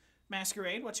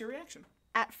 Masquerade, what's your reaction?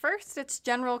 At first, it's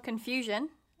general confusion,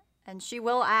 and she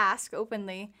will ask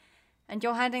openly, and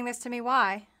you're handing this to me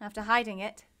why, after hiding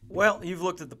it? Well, you've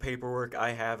looked at the paperwork,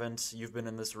 I haven't. You've been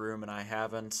in this room, and I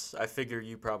haven't. I figure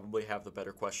you probably have the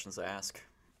better questions to ask.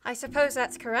 I suppose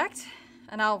that's correct,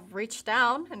 and I'll reach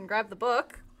down and grab the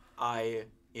book. I,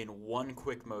 in one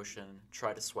quick motion,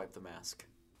 try to swipe the mask.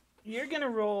 You're going to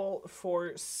roll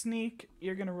for sneak,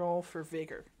 you're going to roll for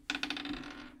vigor.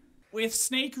 With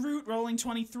Snake Root rolling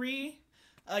 23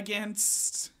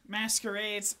 against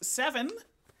Masquerade's 7.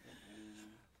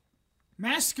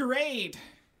 Masquerade,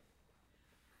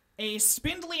 a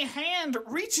spindly hand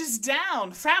reaches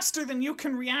down faster than you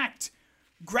can react,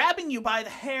 grabbing you by the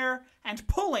hair and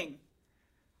pulling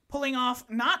off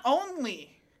not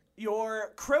only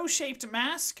your crow-shaped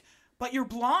mask, but your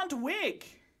blonde wig.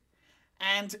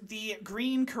 And the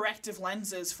green corrective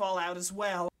lenses fall out as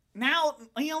well. Now,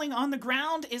 kneeling on the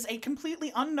ground is a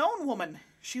completely unknown woman.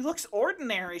 She looks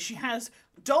ordinary. She has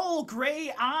dull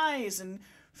gray eyes and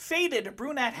faded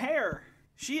brunette hair.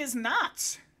 She is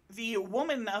not the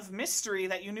woman of mystery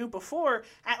that you knew before,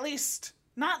 at least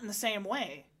not in the same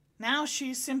way. Now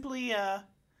she's simply a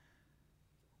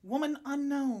woman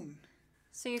unknown.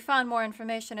 So you found more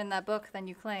information in that book than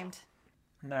you claimed.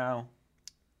 Now,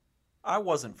 I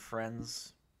wasn't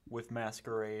friends with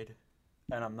Masquerade,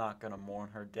 and I'm not gonna mourn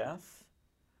her death.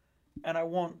 And I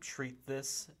won't treat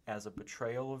this as a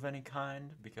betrayal of any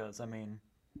kind, because,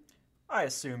 I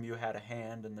assume you had a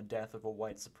hand in the death of a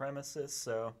white supremacist,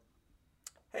 so,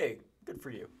 hey, good for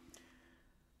you.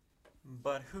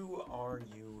 But who are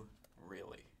you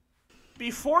really?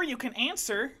 Before you can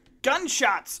answer,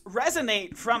 gunshots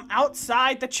resonate from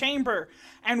outside the chamber,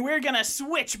 and we're gonna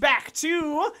switch back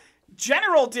to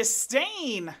General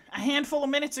Disdain. A handful of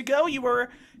minutes ago, you were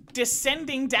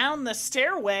descending down the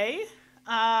stairway.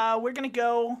 We're gonna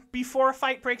go, before a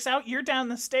fight breaks out, you're down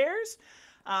the stairs.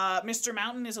 Mr.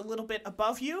 Mountain is a little bit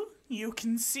above you. You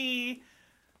can see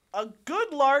a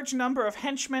good large number of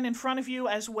henchmen in front of you,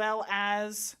 as well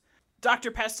as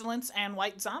Dr. Pestilence and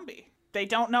White Zombie. They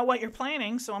don't know what you're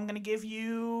planning, so I'm gonna give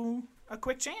you a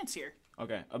quick chance here.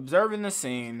 Okay, observing the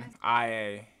scene,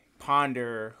 I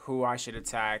ponder who I should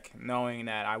attack, knowing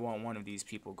that I want one of these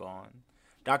people gone.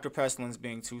 Dr. Pestilence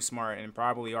being too smart and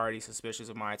probably already suspicious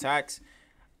of my attacks,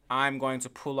 I'm going to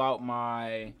pull out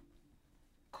my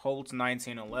Colt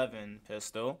 1911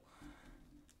 pistol,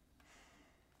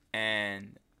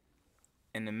 and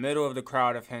in the middle of the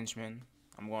crowd of henchmen,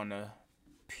 I'm going to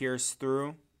pierce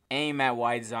through, aim at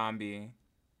White Zombie,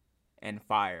 and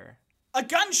fire. A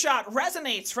gunshot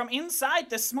resonates from inside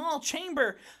the small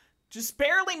chamber, just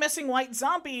barely missing White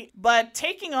Zombie, but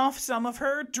taking off some of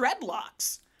her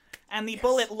dreadlocks. And the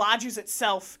bullet lodges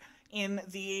itself in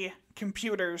the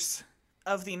computers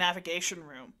of the navigation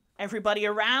room. Everybody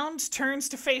around turns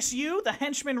to face you, the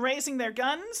henchmen raising their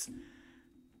guns.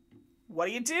 What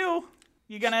do?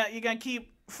 You gonna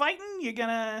keep fighting? You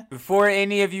gonna... Before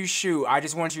any of you shoot, I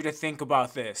just want you to think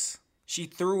about this. She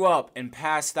threw up and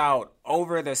passed out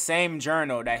over the same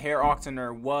journal that Herr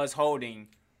Aukinator was holding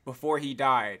before he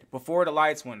died, before the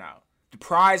lights went out. The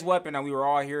prize weapon that we were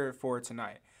all here for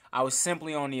tonight. I was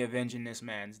simply only avenging this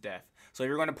man's death. So if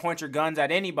you're going to point your guns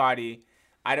at anybody,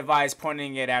 I'd advise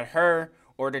pointing it at her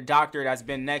or the doctor that's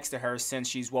been next to her since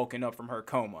she's woken up from her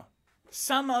coma.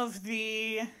 Some of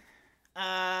the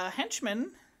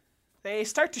henchmen, they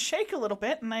start to shake a little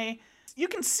bit, and they You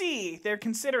can see they're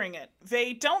considering it.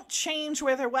 They don't change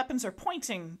where their weapons are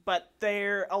pointing, but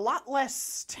they're a lot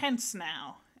less tense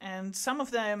now. And some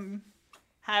of them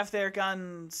have their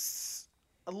guns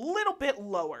a little bit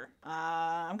lower.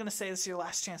 I'm going to say this is your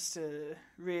last chance to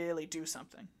really do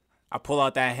something. I pull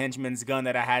out that henchman's gun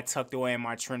that I had tucked away in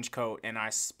my trench coat, and I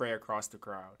spray across the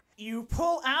crowd. You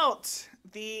pull out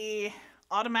the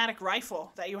automatic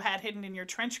rifle that you had hidden in your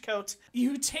trench coat.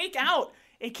 You take out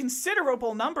a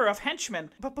considerable number of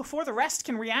henchmen, but before the rest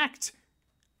can react,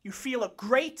 you feel a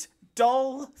great,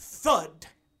 dull thud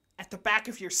at the back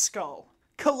of your skull.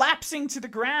 Collapsing to the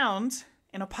ground,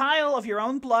 in a pile of your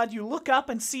own blood, you look up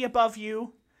and see above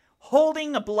you,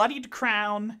 holding a bloodied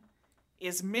crown,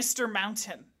 is Mr.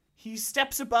 Mountain. He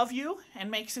steps above you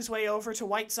and makes his way over to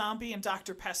White Zombie and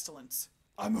Dr. Pestilence.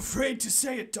 I'm afraid to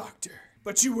say it, Doctor,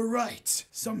 but you were right.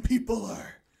 Some people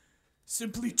are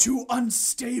simply too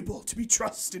unstable to be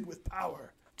trusted with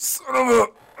power. Son of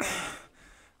a...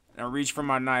 I reach for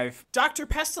my knife. Dr.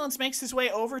 Pestilence makes his way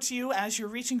over to you as you're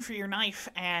reaching for your knife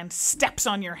and steps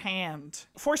on your hand,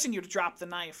 forcing you to drop the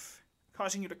knife,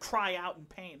 causing you to cry out in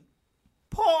pain.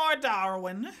 Poor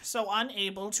Darwin, so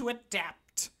unable to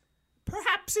adapt.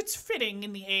 Perhaps it's fitting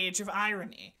in the age of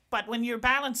irony, but when you're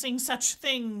balancing such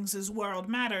things as world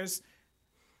matters,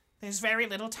 there's very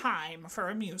little time for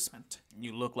amusement.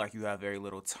 You look like you have very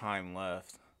little time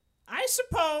left. I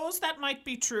suppose that might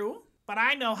be true, but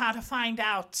I know how to find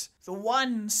out the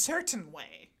one certain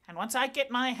way. And once I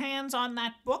get my hands on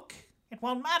that book, it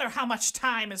won't matter how much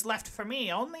time is left for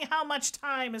me, only how much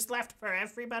time is left for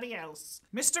everybody else.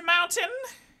 Mr. Mountain,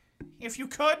 if you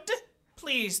could,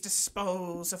 please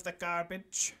dispose of the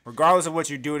garbage. Regardless of what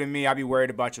you do to me, I'll be worried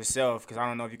about yourself, because I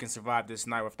don't know if you can survive this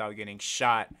night without getting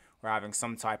shot or having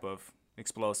some type of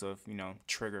explosive,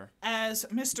 trigger. As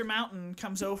Mr. Mountain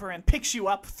comes over and picks you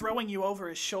up, throwing you over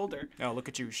his shoulder. Oh, look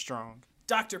at you, strong.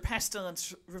 Dr.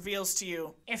 Pestilence reveals to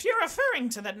you, if you're referring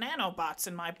to the nanobots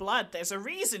in my blood, there's a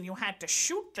reason you had to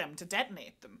shoot them to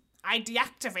detonate them. I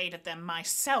deactivated them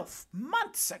myself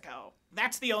months ago.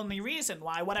 That's the only reason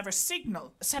why whatever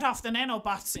signal set off the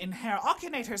nanobots in Herr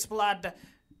Aukinator's blood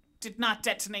did not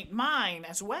detonate mine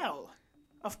as well.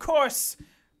 Of course,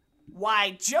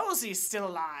 why Josie's still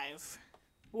alive?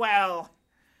 Well,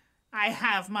 I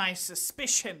have my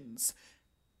suspicions.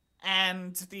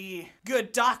 And the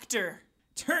good doctor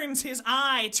turns his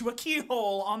eye to a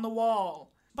keyhole on the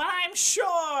wall. But I'm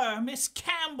sure Miss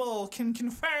Campbell can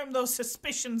confirm those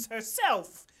suspicions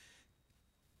herself.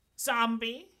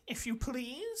 Zombie, if you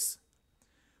please.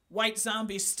 White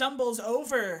Zombie stumbles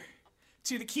over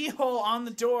to the keyhole on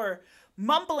the door,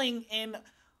 mumbling in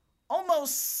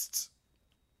almost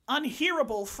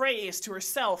unhearable phrase to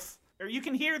herself. Or you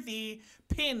can hear the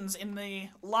pins in the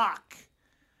lock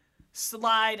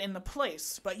slide into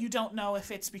place, but you don't know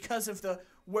if it's because of the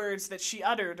words that she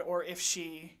uttered or if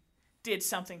she did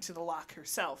something to the lock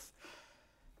herself.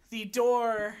 The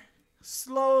door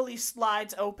slowly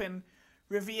slides open,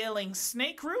 revealing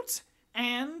Snake Root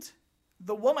and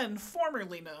the woman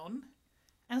formerly known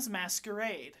as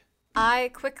Masquerade.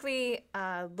 I quickly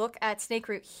look at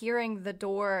Snakeroot, hearing the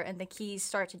door and the keys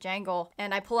start to jangle,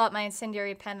 and I pull out my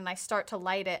incendiary pen and I start to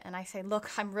light it, and I say, look,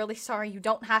 I'm really sorry, you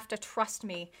don't have to trust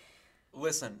me.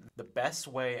 Listen, the best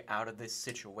way out of this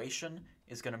situation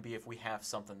is going to be if we have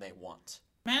something they want.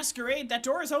 Masquerade, that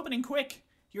door is opening quick.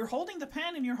 You're holding the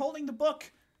pen and you're holding the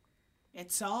book.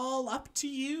 It's all up to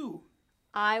you.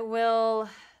 I will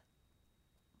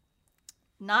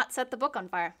not set the book on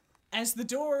fire. As the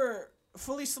door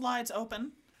fully slides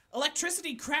open,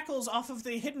 electricity crackles off of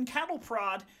the hidden cattle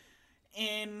prod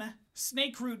in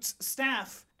Snakeroot's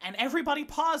staff, and everybody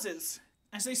pauses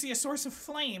as they see a source of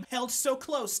flame held so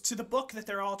close to the book that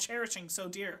they're all cherishing so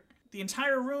dear. The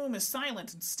entire room is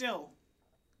silent and still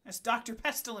as Dr.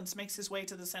 Pestilence makes his way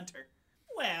to the center.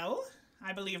 Well,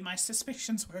 I believe my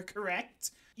suspicions were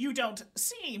correct. You don't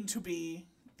seem to be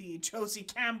the Josie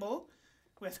Campbell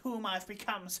with whom I've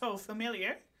become so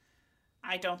familiar.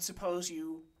 I don't suppose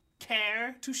you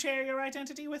care to share your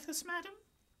identity with us, madam?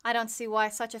 I don't see why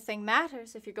such a thing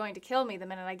matters if you're going to kill me the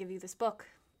minute I give you this book.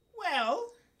 Well,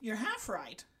 you're half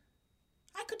right.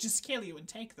 I could just kill you and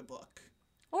take the book.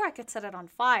 Or I could set it on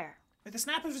fire. With a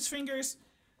snap of his fingers,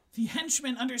 the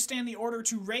henchmen understand the order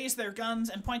to raise their guns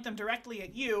and point them directly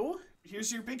at you.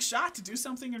 Here's your big shot to do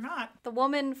something or not. The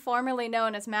woman formerly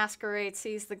known as Masquerade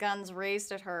sees the guns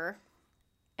raised at her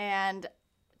and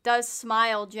does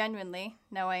smile genuinely,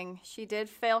 knowing she did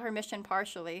fail her mission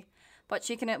partially, but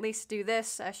she can at least do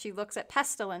this as she looks at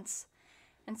Pestilence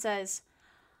and says,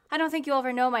 I don't think you'll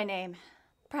ever know my name.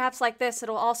 Perhaps like this,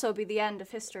 it'll also be the end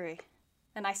of history.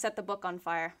 And I set the book on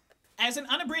fire. As an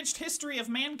unabridged history of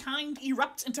mankind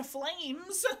erupts into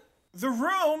flames, the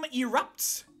room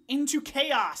erupts into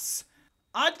chaos.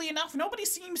 Oddly enough, nobody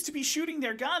seems to be shooting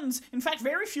their guns. In fact,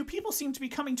 very few people seem to be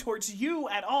coming towards you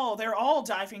at all. They're all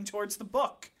diving towards the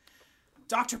book.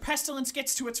 Dr. Pestilence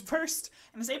gets to it first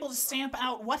and is able to stamp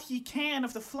out what he can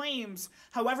of the flames.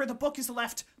 However, the book is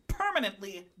left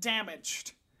permanently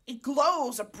damaged. It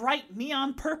glows a bright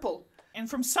neon purple, and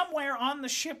from somewhere on the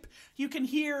ship, you can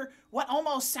hear what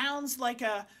almost sounds like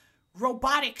a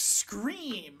robotic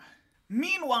scream.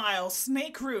 Meanwhile,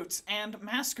 Snakeroot and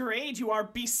Masquerade, you are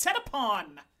beset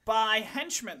upon by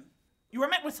henchmen. You are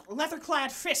met with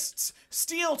leather-clad fists,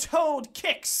 steel-toed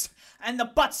kicks, and the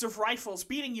butts of rifles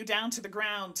beating you down to the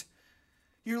ground.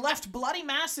 You're left bloody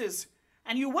masses,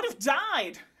 and you would have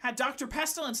died had Dr.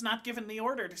 Pestilence not given the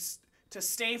order to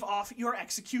stave off your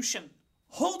execution.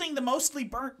 Holding the mostly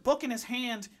burnt book in his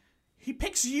hand, he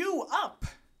picks you up,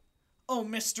 oh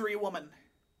mystery woman,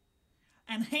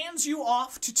 and hands you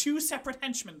off to two separate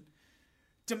henchmen,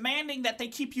 demanding that they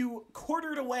keep you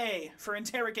quartered away for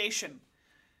interrogation,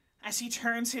 as he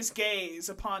turns his gaze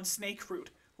upon Snakeroot,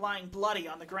 lying bloody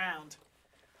on the ground.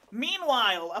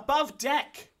 Meanwhile, above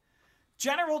deck,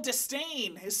 General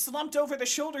Disdain is slumped over the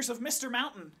shoulders of Mr.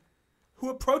 Mountain, who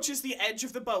approaches the edge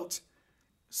of the boat.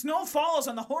 Snow falls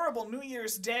on the horrible New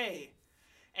Year's Day,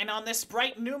 and on this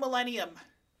bright new millennium,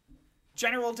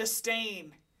 General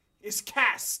Disdain is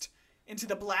cast into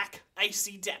the black,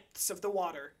 icy depths of the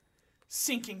water,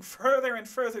 sinking further and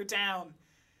further down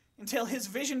until his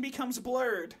vision becomes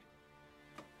blurred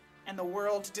and the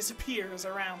world disappears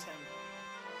around him.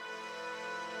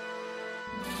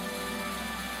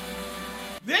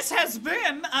 This has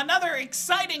been another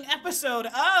exciting episode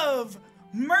of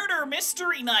Murder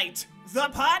Mystery Night, the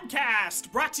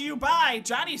podcast, brought to you by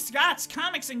Johnny Scott's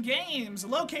Comics and Games,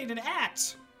 located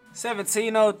at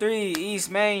 1703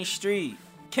 East Main Street,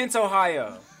 Kent,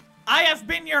 Ohio. I have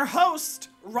been your host,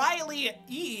 Riley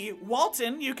E.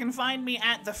 Walton. You can find me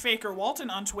at The Faker Walton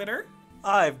on Twitter.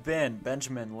 I've been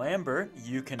Benjamin Lambert.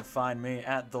 You can find me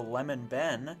at The Lemon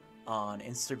Ben on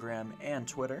Instagram and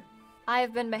Twitter.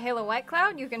 I've been Mihaela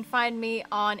Whitecloud. You can find me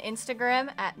on Instagram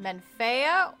at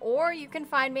Menfea, or you can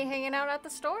find me hanging out at the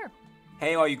store.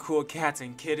 Hey, all you cool cats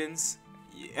and kittens.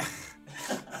 Yeah.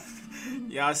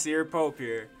 Yasir Pope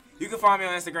here. You can find me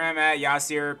on Instagram at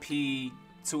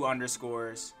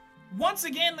YasirP2_. Once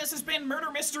again, this has been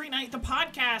Murder Mystery Night, the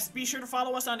podcast. Be sure to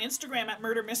follow us on Instagram at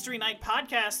Murder Mystery Night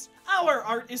Podcast. Our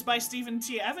art is by Stephen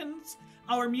T. Evans.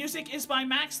 Our music is by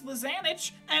Max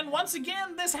Lazanich. And once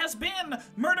again, this has been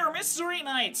Murder Mystery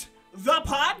Night, the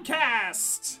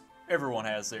podcast. Everyone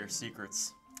has their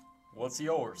secrets. What's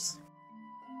yours?